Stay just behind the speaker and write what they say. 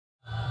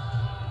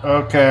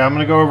Okay, I'm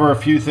going to go over a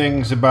few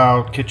things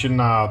about kitchen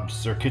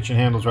knobs, or kitchen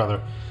handles rather.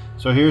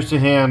 So here's the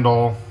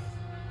handle.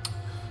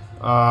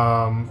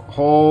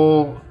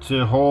 Hole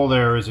to hole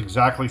there is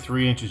exactly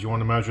 3 inches. You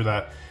want to measure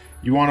that.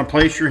 You want to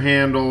place your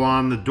handle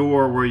on the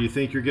door where you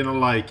think you're going to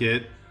like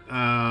it.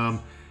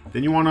 Then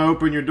you want to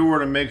open your door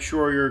to make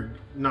sure you're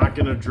not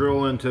going to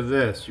drill into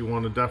this. You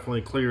want to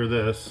definitely clear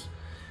this.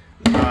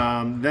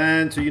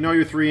 So you know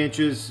your 3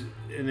 inches,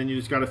 and then you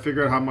just got to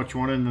figure out how much you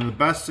want in. And the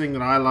best thing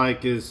that I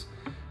like is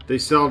they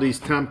sell these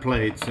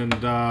templates, and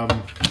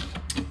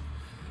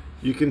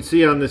you can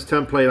see on this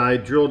template I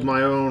drilled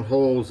my own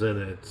holes in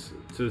it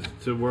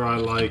to where I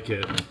like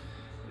it,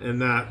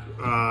 and that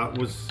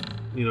was,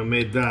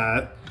 made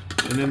that.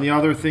 And then the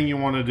other thing you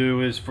want to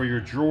do is for your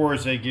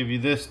drawers, they give you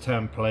this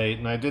template,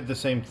 and I did the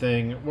same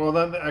thing. Well,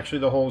 then actually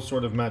the holes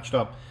sort of matched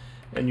up,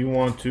 and you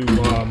want to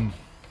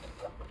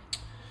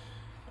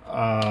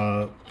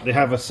they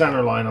have a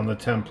center line on the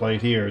template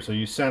here, so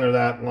you center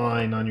that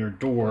line on your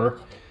door,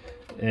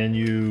 and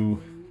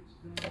you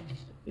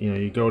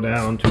go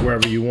down to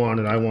wherever you want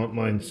it. I want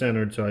mine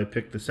centered, so I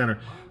picked the center.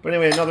 But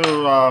anyway,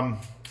 another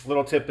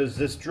little tip is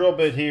this drill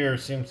bit here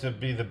seems to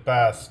be the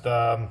best.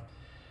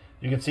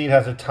 You can see it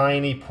has a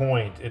tiny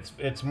point.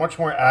 It's much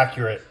more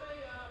accurate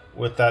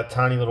with that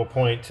tiny little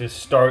point to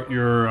start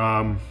your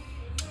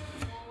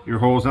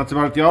holes. That's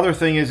about it. The other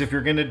thing is, if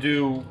you're going to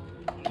do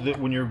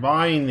when you're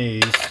buying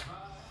these,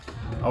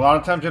 a lot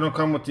of times they don't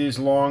come with these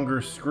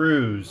longer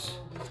screws.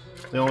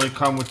 They only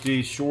come with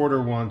these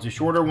shorter ones. The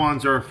shorter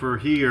ones are for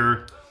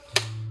here,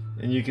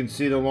 and you can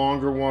see the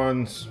longer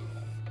ones,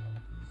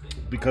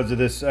 because of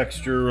this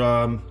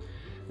extra,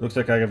 looks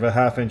like I have a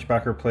 1/2 inch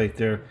backer plate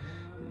there.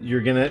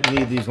 You're gonna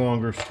need these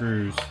longer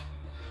screws,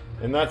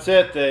 and that's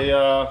it. They,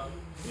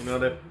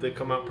 they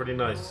come out pretty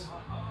nice.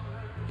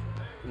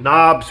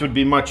 Knobs would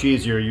be much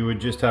easier. You would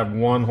just have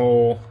one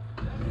hole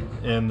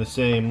and the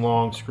same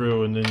long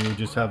screw, and then you would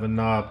just have a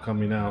knob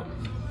coming out.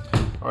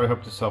 I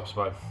hope this helps.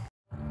 Bye.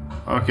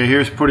 Okay,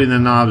 here's putting the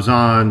knobs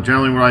on.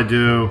 Generally what I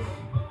do,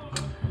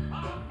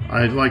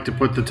 I like to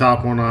put the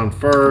top one on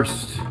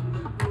first.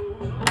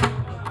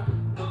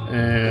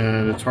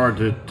 And it's hard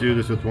to do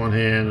this with one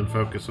hand and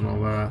focus and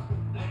all that.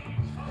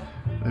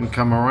 Then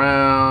come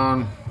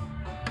around.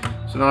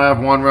 So now I have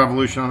one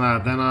revolution on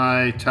that. Then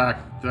I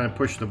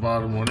push the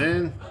bottom one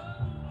in.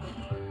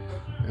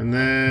 And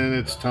then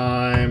it's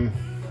time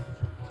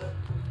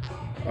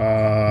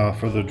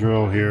for the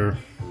drill here.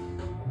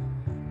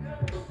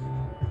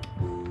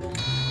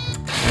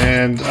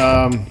 And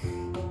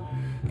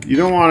you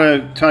don't want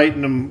to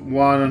tighten them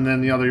one and then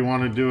the other. You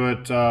want to do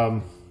it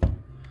a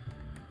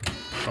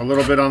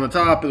little bit on the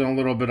top and a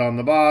little bit on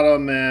the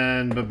bottom,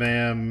 and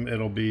ba-bam,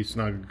 it'll be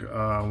snug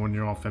when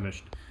you're all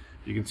finished.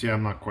 You can see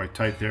I'm not quite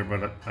tight there,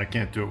 but I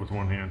can't do it with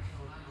one hand.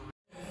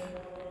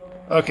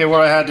 Okay,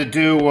 what I had to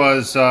do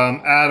was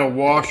add a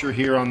washer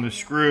here on the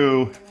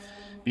screw,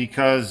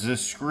 because the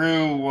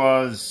screw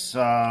was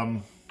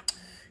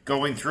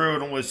going through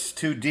and it was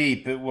too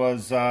deep. It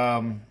was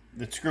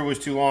the screw was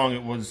too long.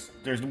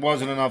 There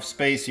wasn't enough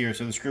space here,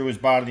 so the screw was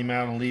bottoming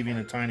out and leaving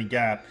a tiny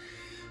gap.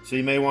 So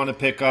you may want to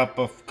pick up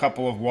a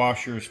couple of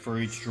washers for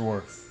each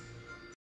drawer.